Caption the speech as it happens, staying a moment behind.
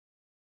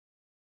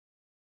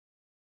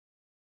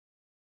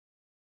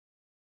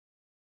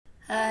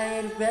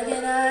I'd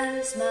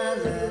recognize my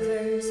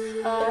lover's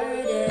heart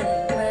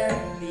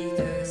anywhere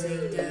because he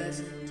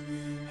doesn't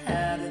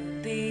have a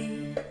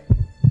beat.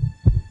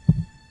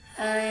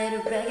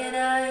 I'd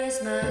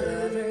recognize my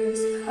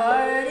lover's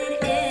heart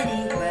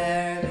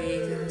anywhere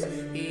because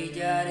he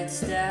got it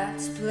stacked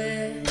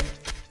split.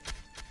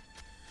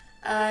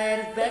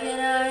 I'd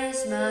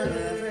recognize my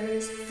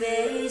lover's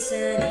face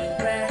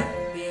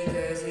anywhere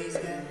because he's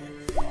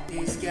got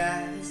this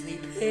ghastly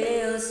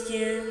pale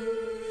skin.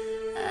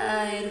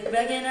 I'd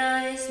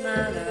recognize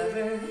my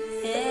lover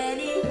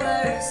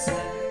anywhere, sir,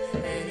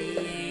 and he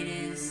ain't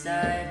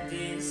inside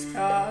this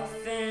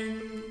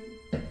coffin.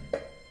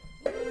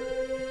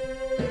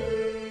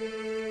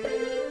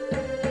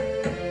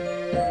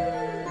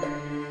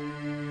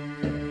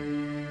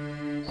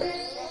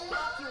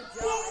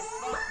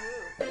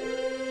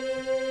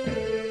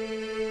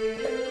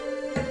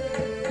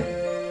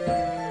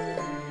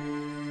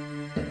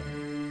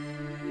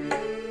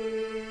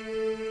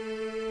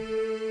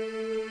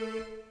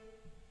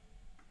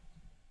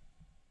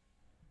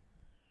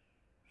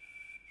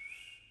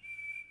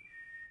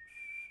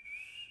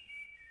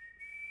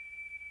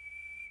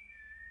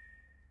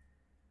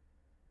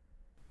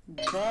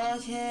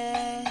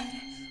 Bughead,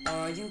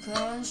 are you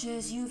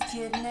conscious you've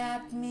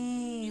kidnapped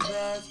me?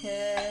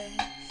 Bughead,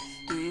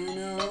 do you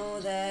know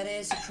that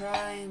it's a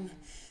crime?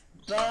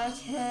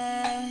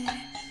 Bughead,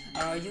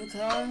 are you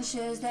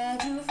conscious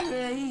that you've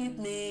raped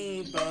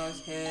me?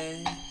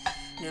 Bughead,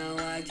 now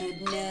I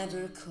could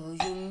never call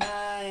you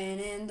mine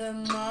in the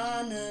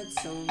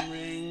monotone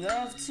ring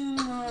of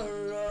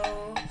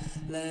tomorrow.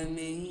 Let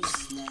me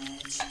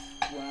snatch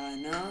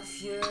one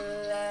of your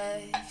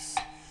legs.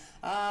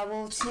 I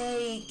will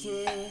take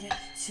it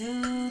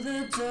to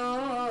the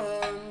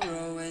dorm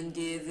row and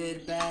give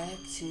it back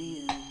to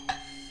you.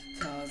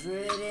 Cover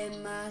it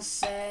in my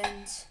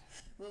scent.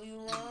 Will you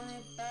want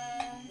it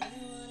back?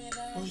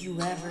 Will you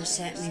ever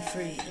set me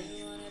free?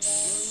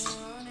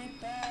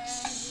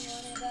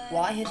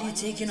 Why have you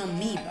taken on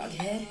me,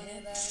 Bughead?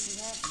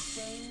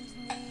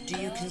 Do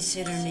you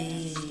consider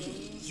me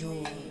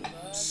your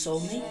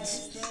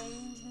soulmate?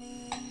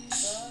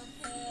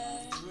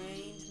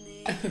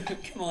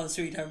 Come on,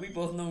 sweetheart, we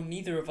both know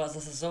neither of us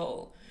has a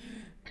soul.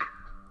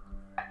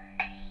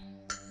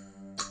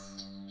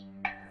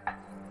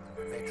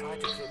 They try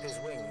to clip his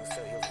wings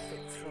so he'll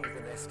fit through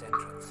the nest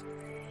entrance,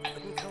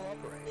 but he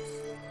cooperates.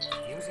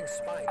 Using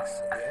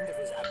spikes at the end of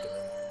his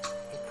abdomen,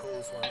 he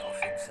pulls one off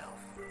himself.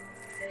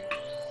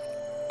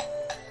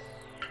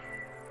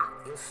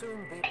 He'll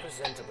soon be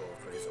presentable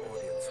for his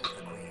audience with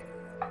the Queen.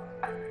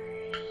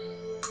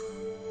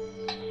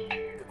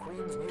 The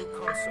Queen's new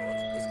consort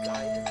is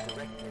guided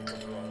directly to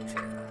the royal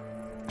chamber.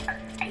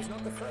 He's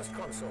not the first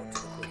consort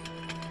to the Queen.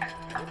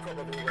 He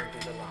probably won't be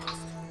the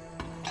last.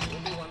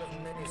 He'll be one of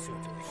many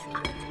suitors she'll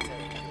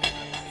entertain in her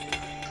lifetime.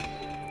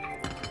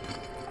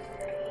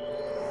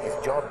 His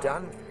job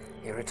done,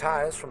 he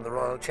retires from the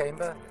royal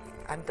chamber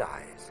and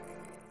dies.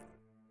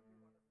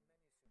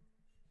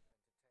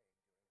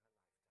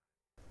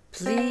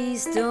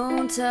 Please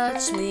don't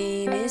touch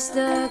me,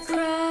 Mr.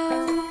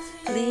 Crown.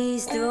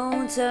 Please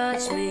don't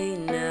touch me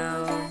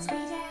now.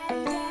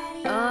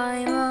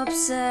 I'm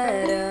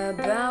upset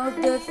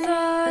about the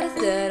thought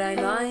that I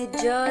might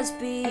just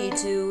be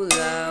too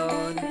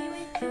loud.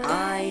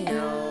 I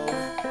know,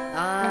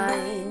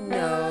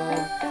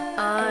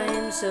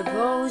 I'm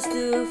supposed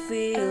to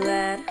feel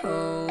at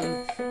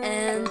home,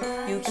 and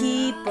you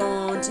keep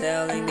on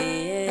telling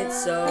me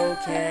it's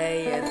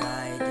okay if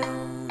I don't.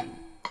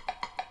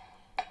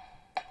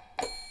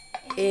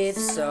 If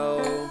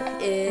so,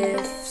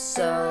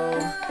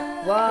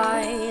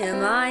 why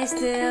am I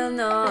still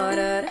not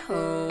at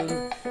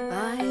home?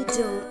 I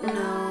don't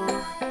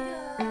know,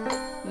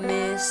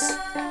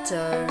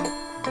 Mr.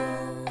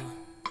 Crow.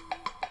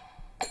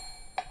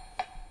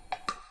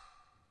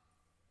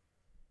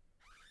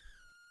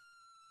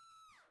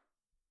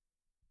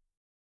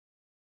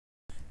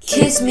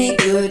 Kiss me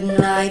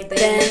goodnight,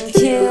 then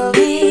kill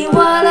me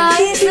while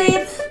I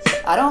sleep.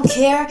 I don't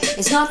care,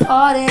 it's not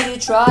hard if you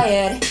try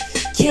it.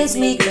 Kiss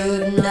me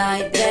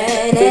goodnight,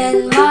 then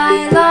end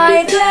my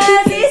life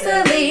as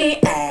easily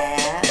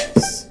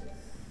as.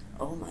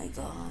 Oh my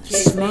God.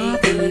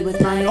 Smother me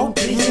with my own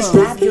pillow.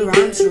 Wrap your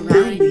arms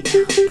around me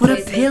now. Put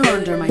a pill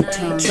under my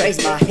tongue.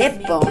 Trace my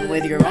hip bone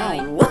with your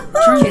own.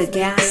 Turn the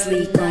gas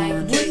leak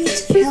on. Will you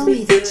tell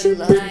me that you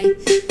love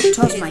me?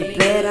 Toss my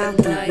bed out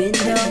the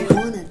window. I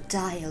wanna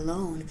die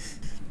alone.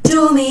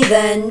 Do me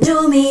then,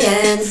 do me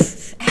and.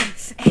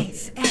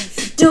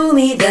 Do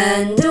me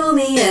then, do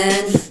me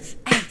and.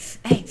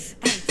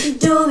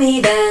 Do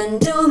me then,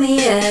 do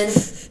me and.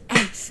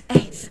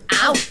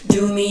 Ow!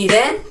 Do me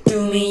then,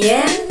 do me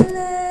and.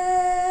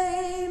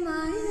 Lay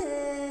my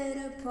head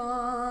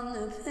upon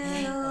the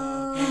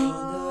pillow,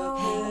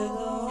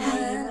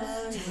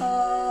 and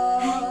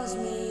toss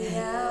me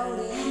out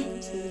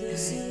into the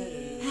sea.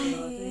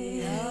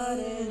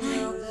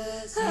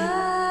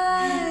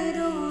 I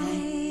don't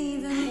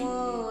even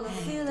wanna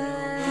feel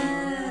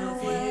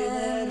it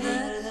when the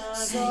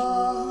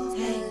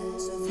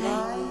softness of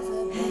life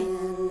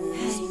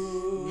abandons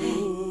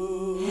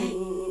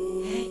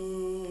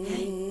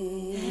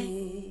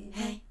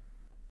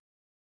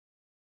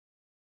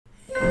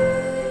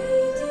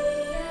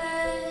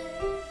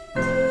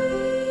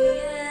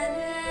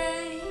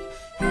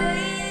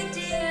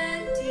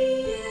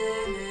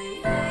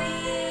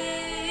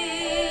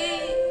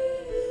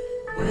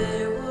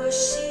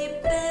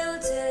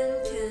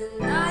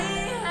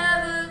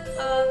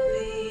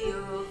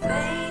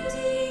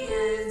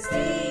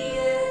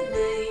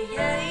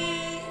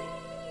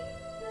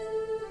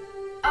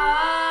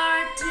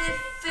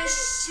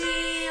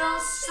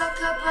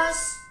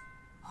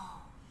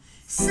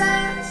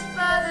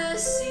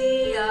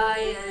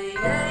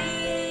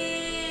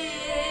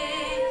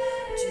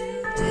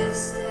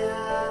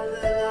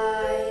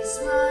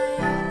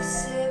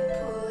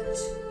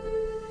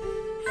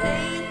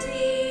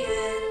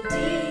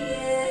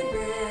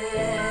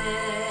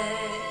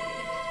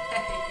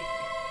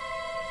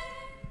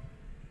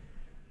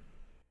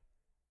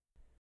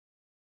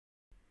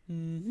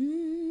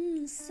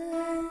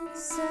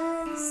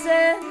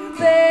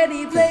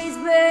Baby plays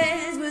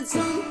bands with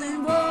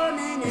something warm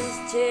in his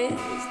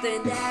chest,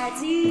 and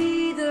that's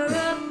either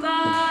a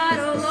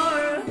bottle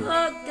or a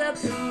hookup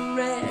to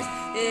rest.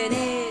 And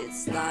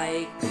it's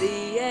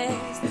likely,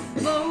 yes,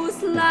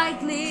 most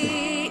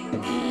likely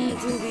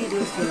to be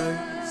the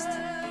first.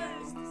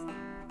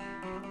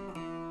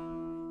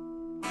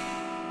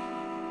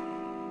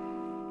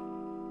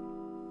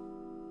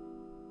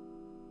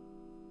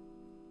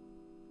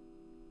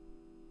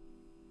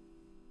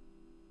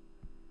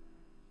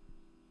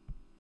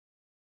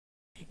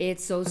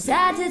 It's so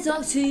sad to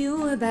talk to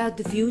you about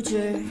the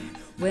future,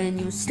 when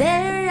you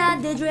stare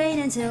at the drain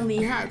and tell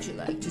me how'd you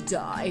like to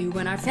die,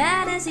 when our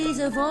fantasies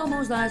have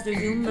almost lost their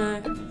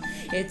humor.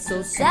 It's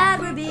so sad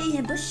we're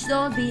being pushed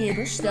on, being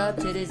pushed up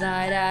to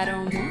decide. I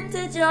don't want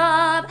a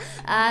job,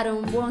 I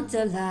don't want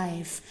a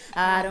life,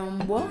 I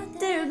don't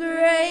want their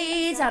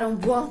grades, I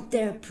don't want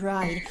their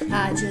pride.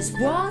 I just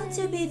want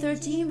to be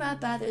 13 right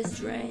by this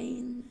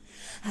drain.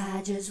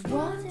 I just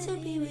want to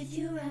be with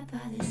you right by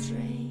this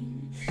train.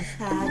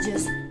 I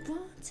just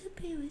want to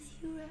be with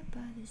you right by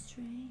this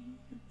train.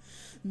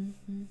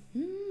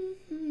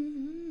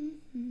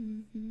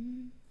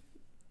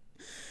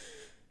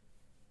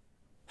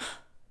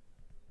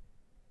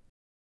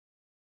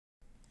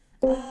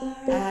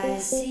 I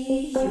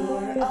see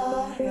your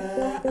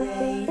aura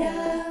grayed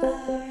out.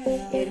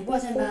 It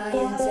wasn't my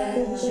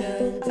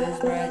intention to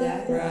spread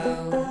that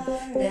ground.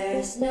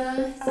 There's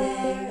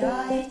nothing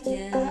I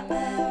can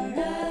mend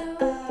now.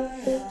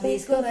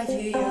 Please go back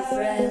to your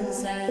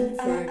friends and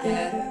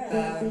forget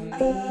about me.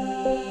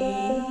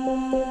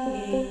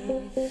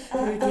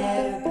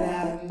 Forget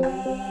about me.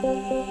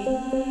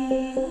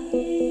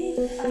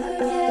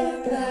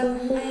 Forget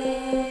about me.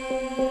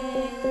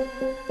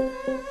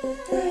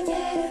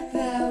 Forget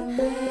about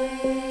me.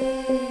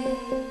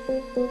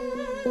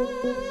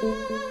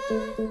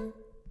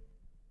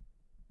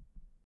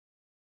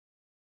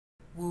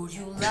 Would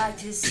you like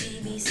to see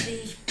me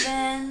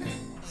sleeping?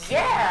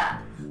 Yeah!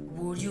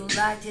 Would you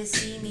like to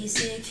see me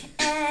sick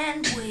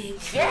and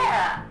weak?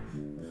 Yeah!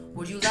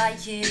 Would you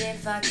like it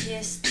if I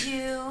kissed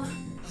you?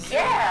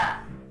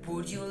 Yeah!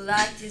 Would you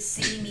like to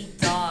see me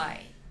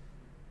die?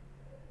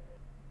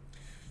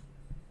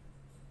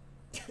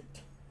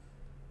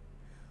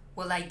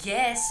 Well, I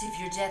guess if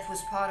your death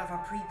was part of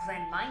our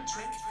pre-planned mind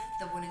trick,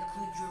 that would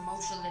include your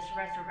emotionless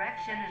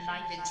resurrection and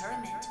life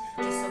interment,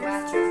 just so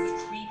after you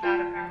would creep out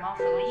of your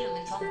mausoleum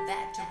and come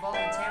back to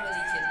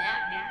voluntarily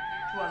kidnap me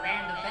to a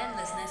land of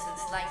endlessness and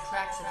slight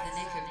cracks of the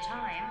nick of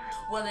time.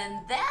 Well,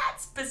 in that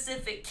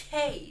specific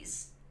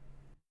case,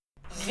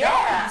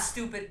 yeah, you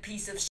stupid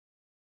piece of shit.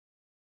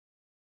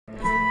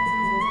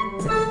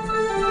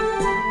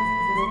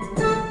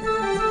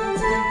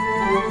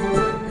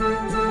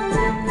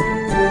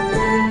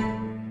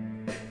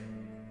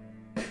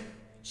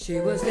 She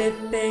was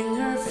dipping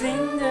her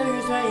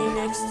fingers right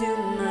next to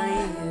my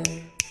ear,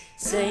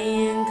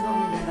 saying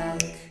come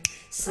back,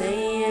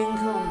 saying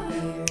come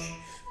here.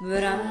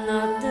 But I'm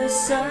not the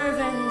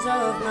servant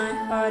of my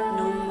heart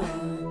no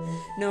more.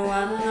 No,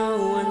 I'm no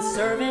one's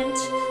servant,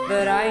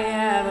 but I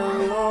have a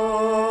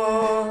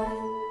Lord.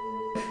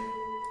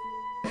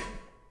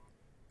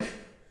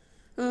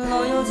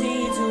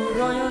 Loyalty to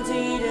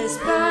royalty,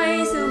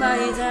 despise to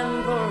my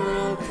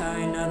temporal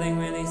kind. Nothing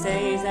really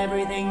stays,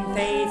 everything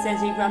fades. And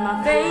she grabbed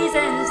my face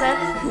and said,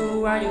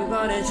 who are you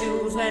gonna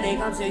choose when it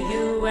comes to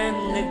you and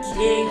the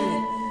king?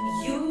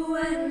 You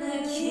and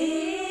the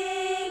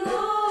king,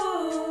 oh.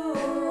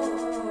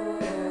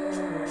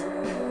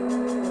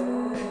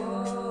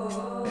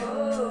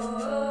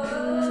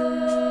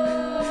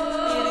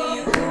 If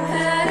you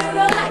had a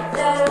life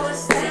that was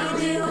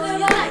changing, a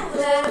life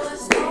that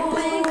was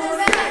going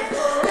right,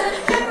 an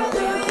arrow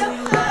through your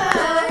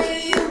heart,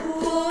 you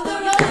pull the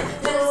rope,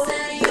 just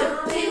say you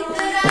think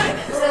that I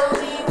tell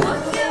me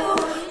what you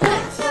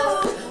like to,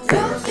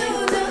 don't you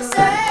to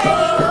say a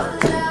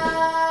lie.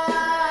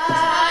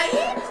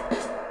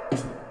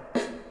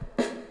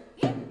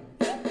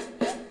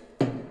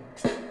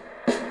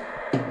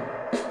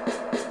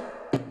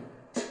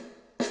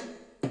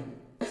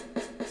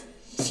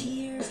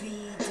 Cheer be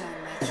done,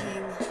 my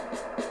king.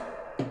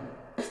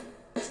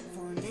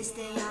 For this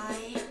day I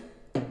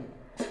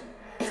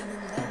am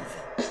in love.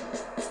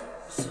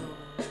 So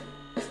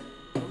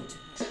don't.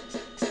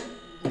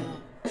 No,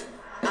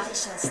 I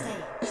shall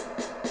stay.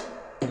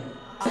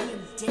 I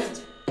am dead,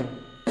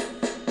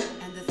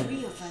 and the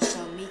three of us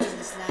shall meet in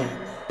this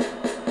land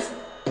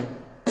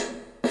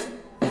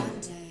one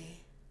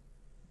day.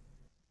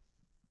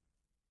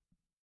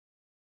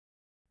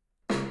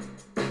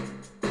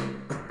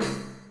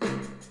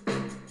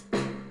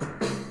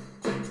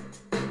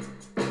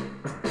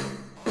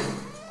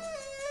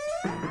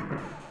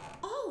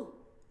 Oh!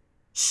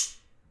 Shh!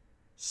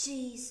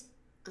 She's...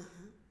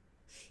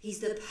 He's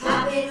the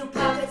puppet who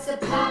puppets the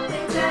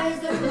puppeteer. He's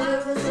the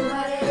ruler who's the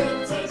what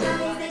it takes. Now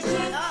he's the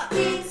king,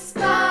 king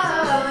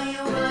spy.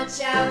 You watch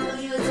out for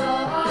your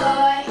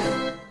toy.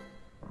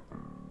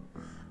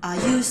 I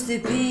used to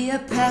be a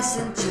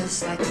peasant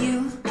just like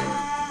you.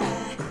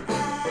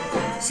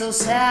 So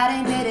sad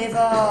and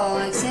pitiful,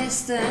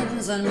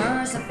 existence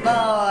unmerciful.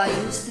 I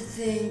used to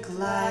think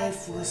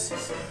life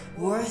was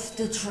worth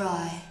the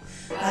try.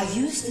 I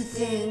used to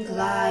think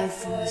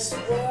life was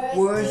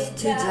worth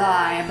to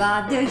die,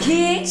 but the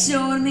king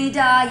showed me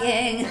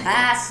dying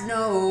has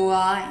no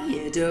eye.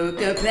 It took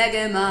a peg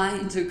of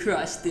mine to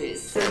crush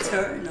this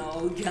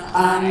eternal guy.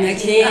 I'm the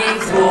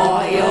king's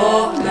boy,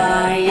 oh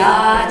my.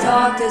 I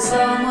talk to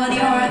someone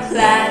your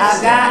class.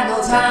 I've got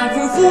no time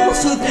for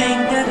fools who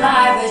think that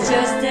life is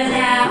just an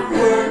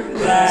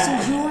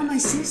hourglass. So you're my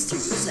sister,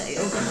 you say?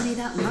 Oh honey,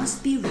 that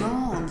must be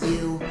wrong.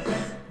 You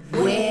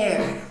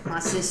were my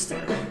sister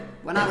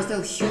when I was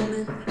still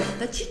human,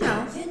 but you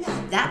know,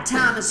 that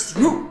time is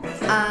through.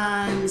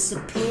 I'm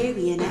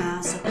superior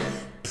now, so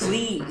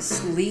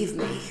please leave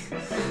me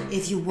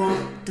if you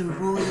want the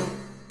royal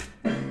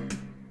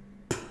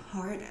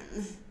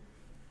pardon.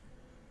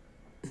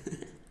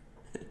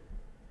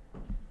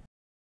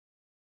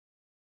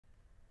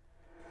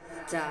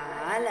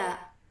 Dala.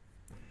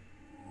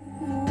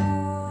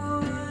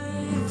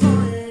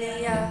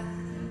 Volya.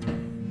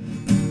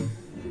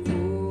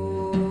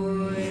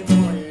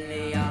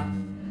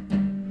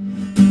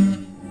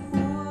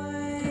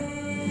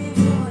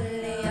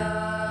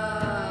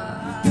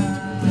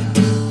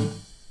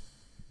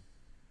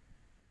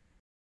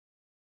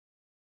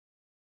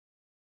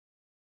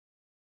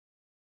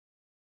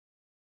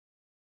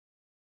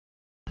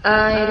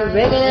 I'd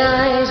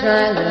recognize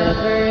my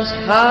lover's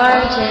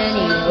heart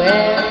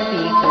anywhere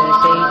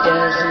because he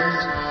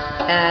doesn't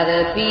have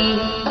a beat.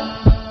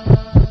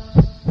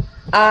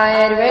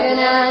 I'd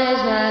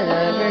recognize my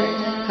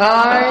lover's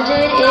heart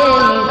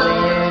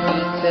anywhere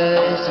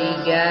because he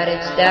got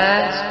it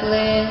stock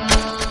split.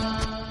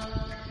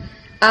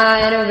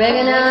 I'd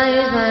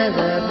recognize my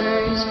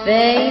lover's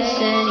face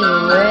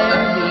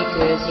anywhere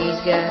because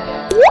he's got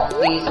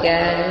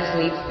a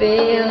sleep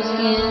pale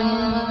skin.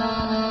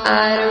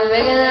 I'd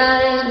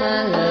recognize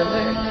my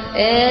lover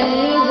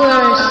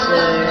anywhere,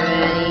 sir,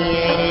 and he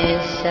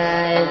ain't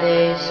inside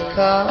this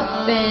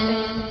coffin.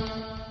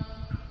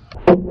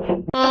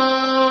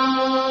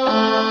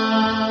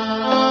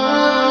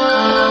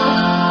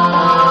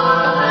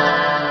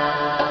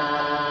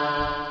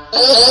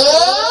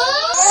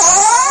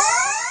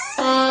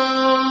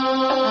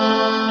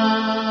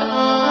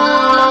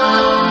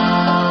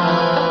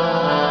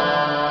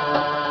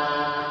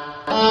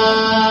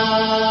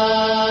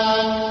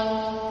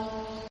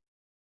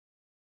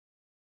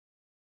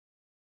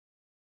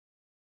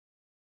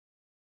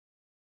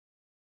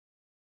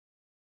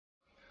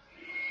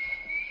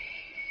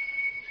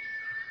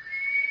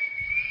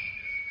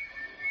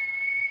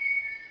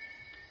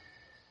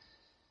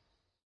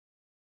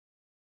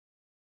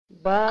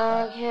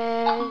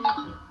 Bughead,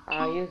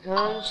 are you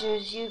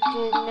conscious you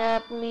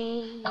kidnapped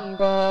me?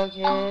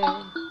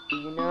 Bughead, do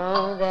you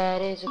know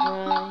that it's a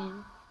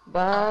crime?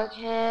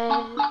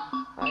 Bughead,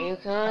 are you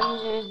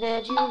conscious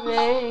that you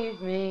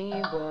raped me?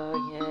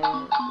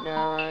 Bughead,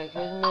 now I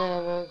could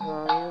never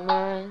call you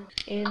mine.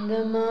 In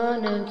the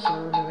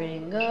monotone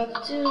ring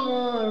of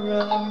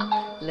tomorrow,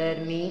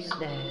 let me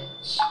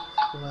snatch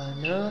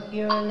one of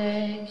your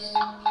legs.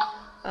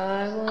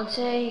 I will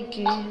take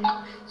you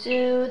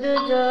to the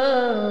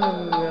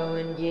door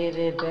and give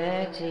it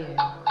back to you,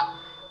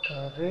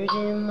 covered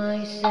in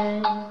my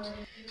scent.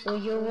 Will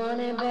you want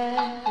it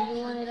back?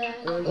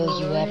 Will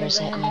you ever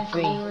set me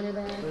free?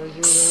 Will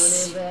you want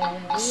it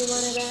back?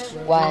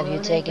 Why have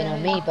you taken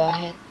on me,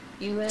 Bughead?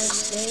 You have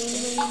stained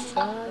me,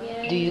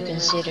 Bughead. Do you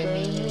consider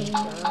me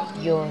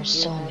your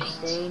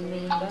soulmate?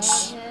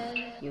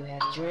 You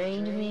have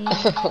drained me.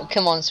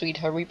 Come on,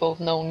 sweetheart, we both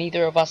know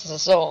neither of us has a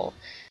soul.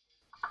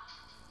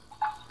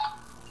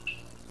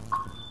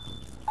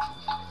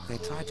 They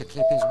try to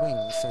clip his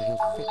wings so he'll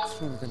fit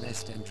through the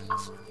nest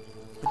entrance,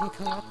 but he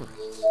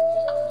cooperates.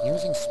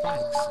 Using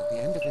spikes at the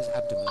end of his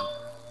abdomen,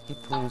 he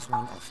pulls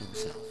one off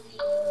himself.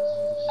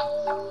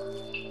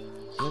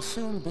 He'll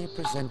soon be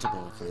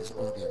presentable for his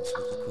audience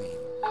with the Queen.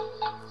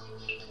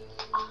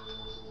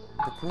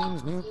 The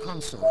Queen's new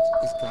consort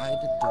is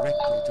guided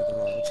directly to the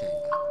royal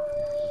chamber.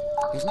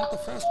 He's not the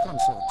first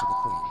consort to the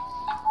Queen,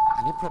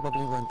 and he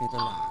probably won't be the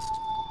last.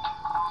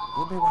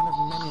 He'll be one of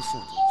many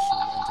suitors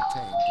she'll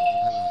entertain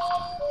during her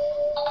lifetime.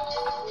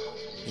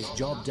 His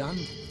job done,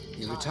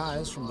 he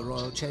retires from the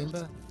royal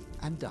chamber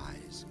and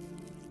dies.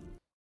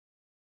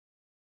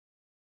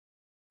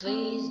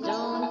 Please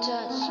don't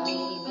touch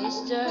me,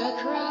 Mr.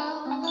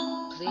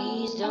 Crow.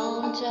 Please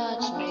don't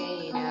touch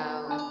me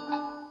now.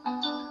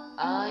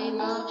 I'm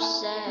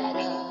upset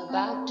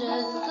about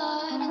the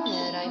thought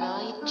that I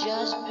might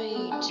just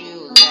be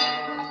too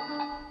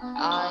loud.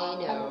 I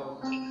know,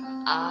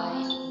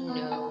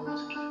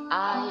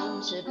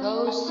 I'm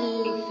supposed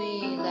to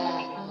feel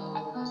at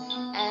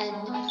home,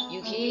 and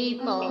you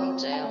keep on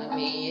telling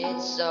me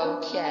it's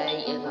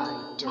okay if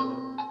I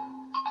don't.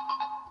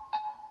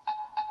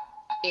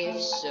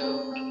 If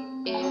so,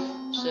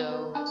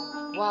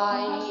 why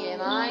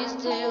am I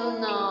still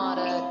not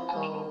at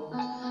home?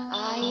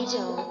 I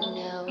don't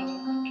know,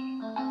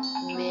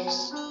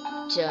 Mr.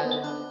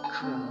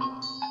 Crow.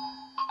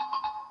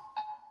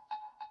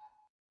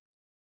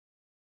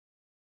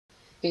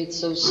 It's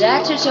so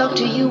sad to talk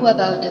to you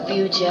about the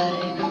future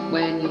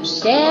when you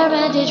stare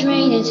at the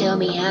train and tell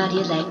me how do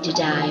you like to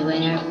die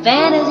when our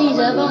fantasies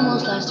have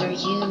almost lost their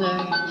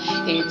humor.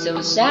 It's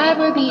so sad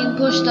we're being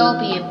pushed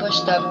up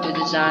to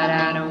the side.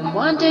 I don't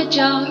want a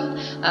job,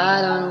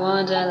 I don't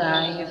want a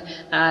life,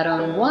 I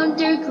don't want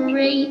their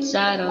grades,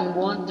 I don't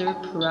want their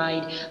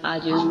pride. I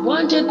just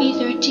want to be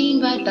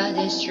 13 right by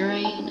this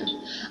train.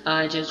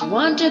 I just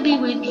want to be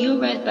with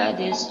you right by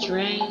this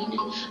train.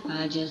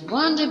 I just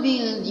want to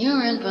be with you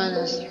right by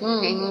this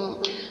train.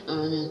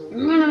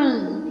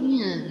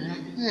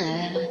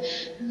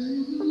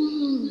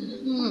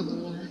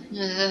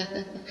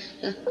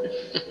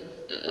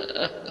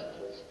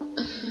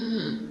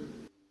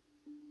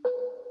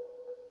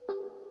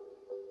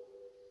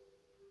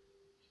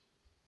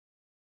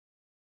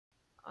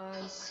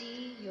 I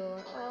see your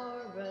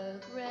aura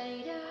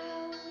grayed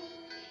out.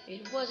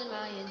 It wasn't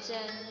my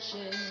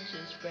intention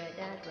to spread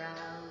that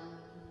round.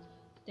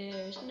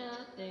 There's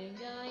nothing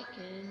I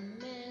can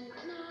mend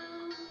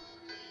now.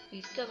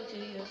 Please go to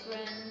your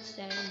friends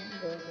and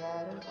go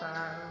get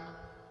around.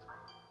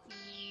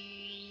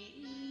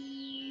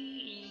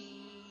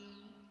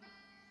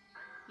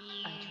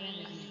 I'd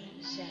rather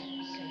be sad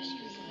because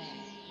you're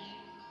glad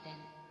than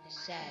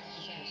sad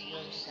because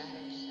you're sad.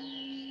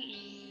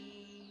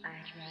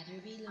 I'd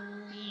rather be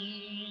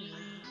lonely.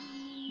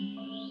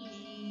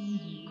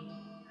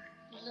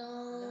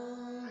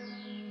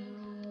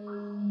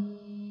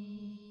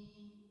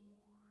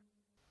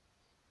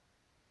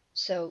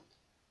 So,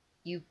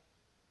 you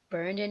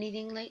burned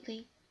anything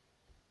lately?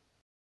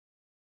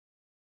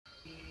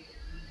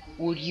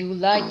 Would you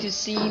like to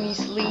see me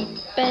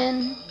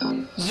sleeping?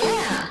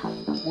 Yeah,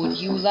 Would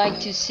you like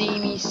to see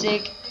me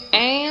sick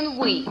and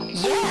weak?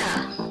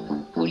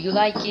 yeah, Would you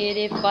like it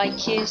if I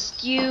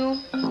kissed you?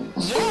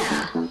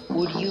 yeah.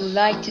 Would you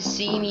like to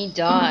see me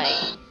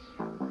die?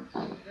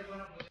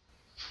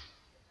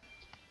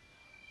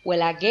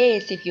 Well, I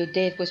guess if your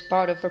death was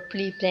part of a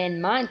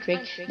pre-planned mind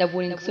trick that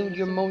would include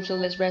your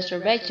motionless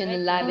resurrection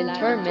and live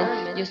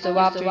interment, just so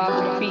after you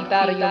would creep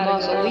out of your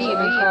mausoleum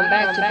and come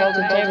back to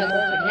voluntarily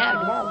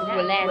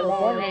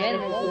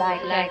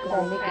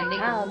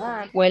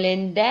well,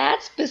 in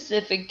that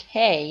specific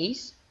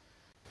case,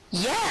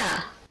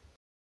 Yeah.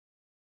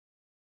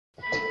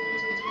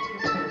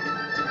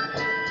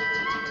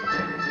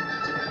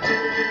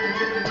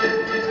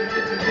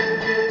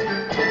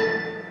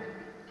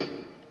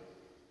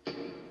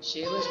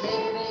 she was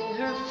waving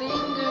her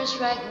fingers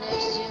right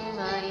next to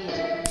my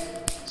ear,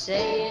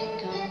 saying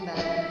come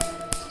back,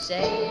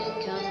 saying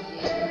come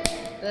here.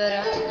 But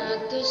I'm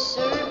not the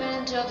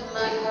servant of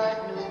my heart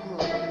no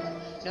more.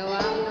 No,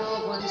 I'm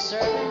no one's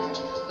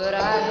servant, but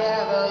I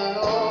have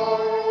a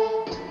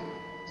lord.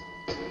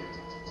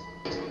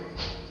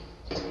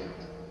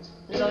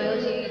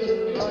 Loyalty,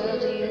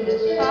 and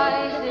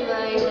despise to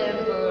my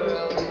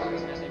temporal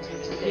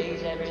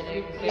things,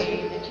 everything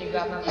fades, and she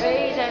got my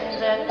face and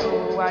said,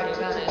 oh, what are you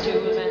gonna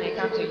do when it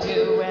comes to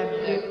you and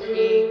the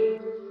king?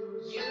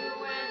 You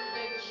and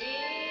the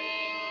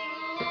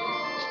king.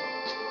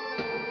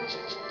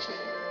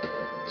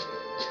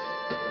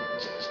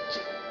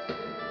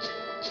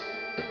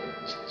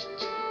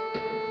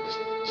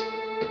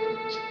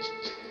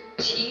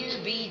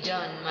 Cheer be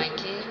done, my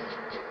king,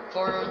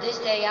 for this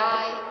day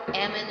I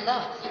am in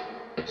love.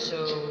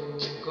 So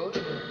go to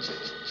her.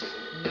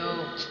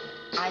 No,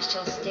 I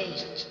shall stay.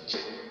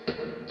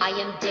 I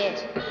am dead,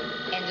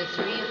 and the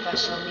three of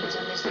us shall meet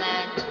on this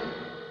land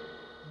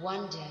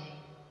one day.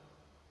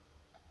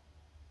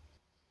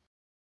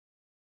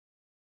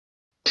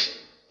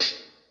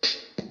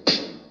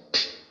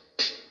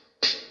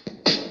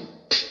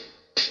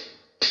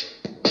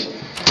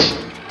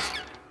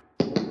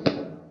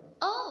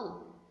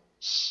 Oh,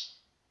 shh,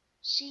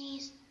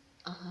 she's,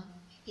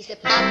 He's a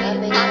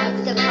puppet,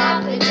 he's a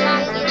puppet,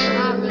 tries to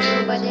harm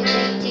you, but the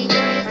teacher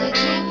is the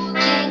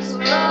king's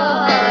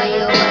boy.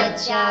 You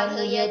watch out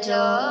who you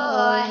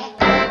adore.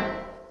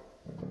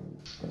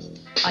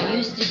 I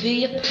used to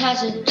be a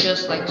peasant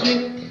just like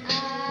you,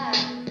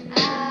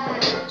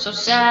 so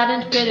sad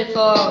and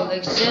pitiful,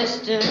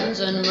 existence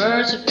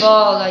unmerciful.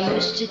 I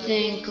used to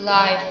think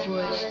life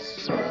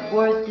was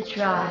worth the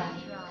try.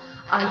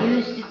 I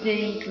used to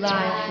think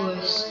life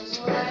was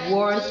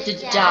worth to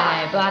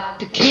die, but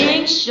the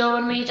king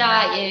showed me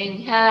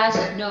dying has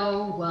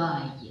no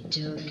why. You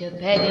took a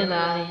pagan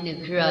line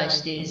and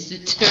crushed this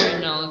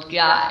eternal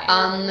guy.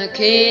 I'm the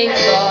king,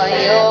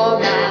 boy, you're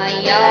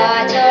my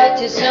yard.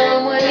 To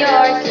someone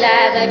you're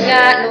glad I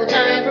got no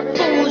time for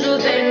fools who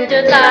think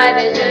that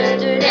life is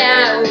just an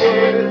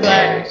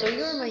hour. So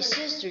you're my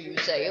sister, you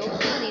say? Oh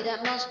honey,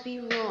 that must be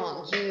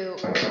wrong. You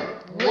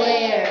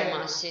were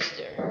my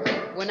sister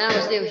when I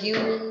was still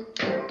human,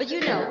 but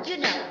you know,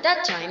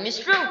 that time is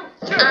through.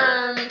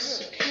 I'm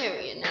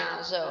superior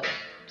now, so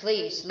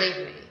please leave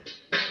me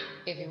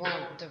if you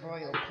want the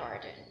royal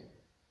pardon.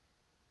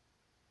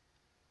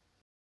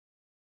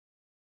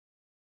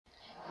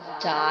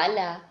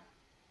 Tala.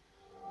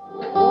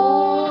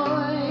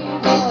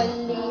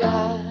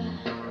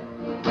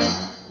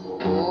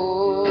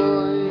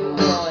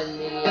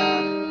 Volya.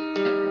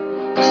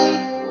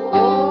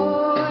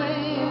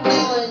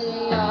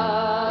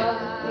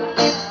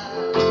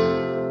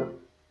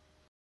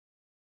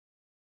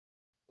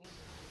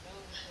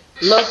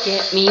 Look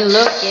at me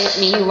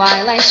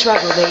while I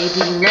struggle,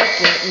 baby. Look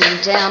at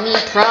me, tell me,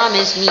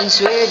 promise me,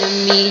 swear to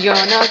me, you're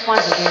not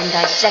once again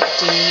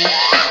dissecting me.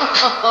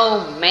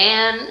 Oh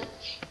man,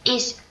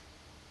 is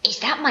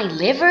that my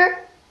liver?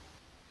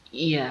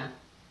 Yeah.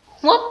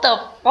 What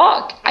the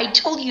fuck? I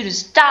told you to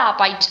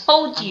stop. I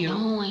told you.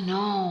 I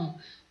know.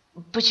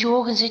 But your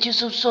organs are just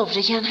so soft,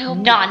 I can't help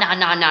it.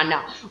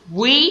 No.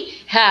 We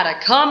had a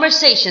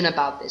conversation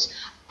about this.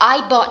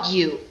 I bought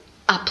you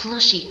a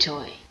plushie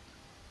toy.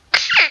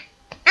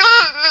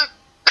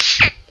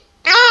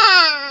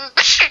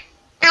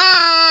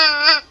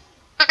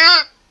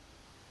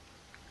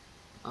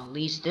 At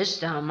least this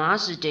time I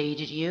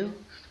sedated you.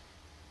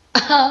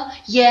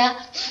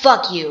 Yeah,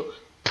 fuck you.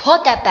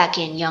 Put that back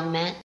in, young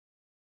man.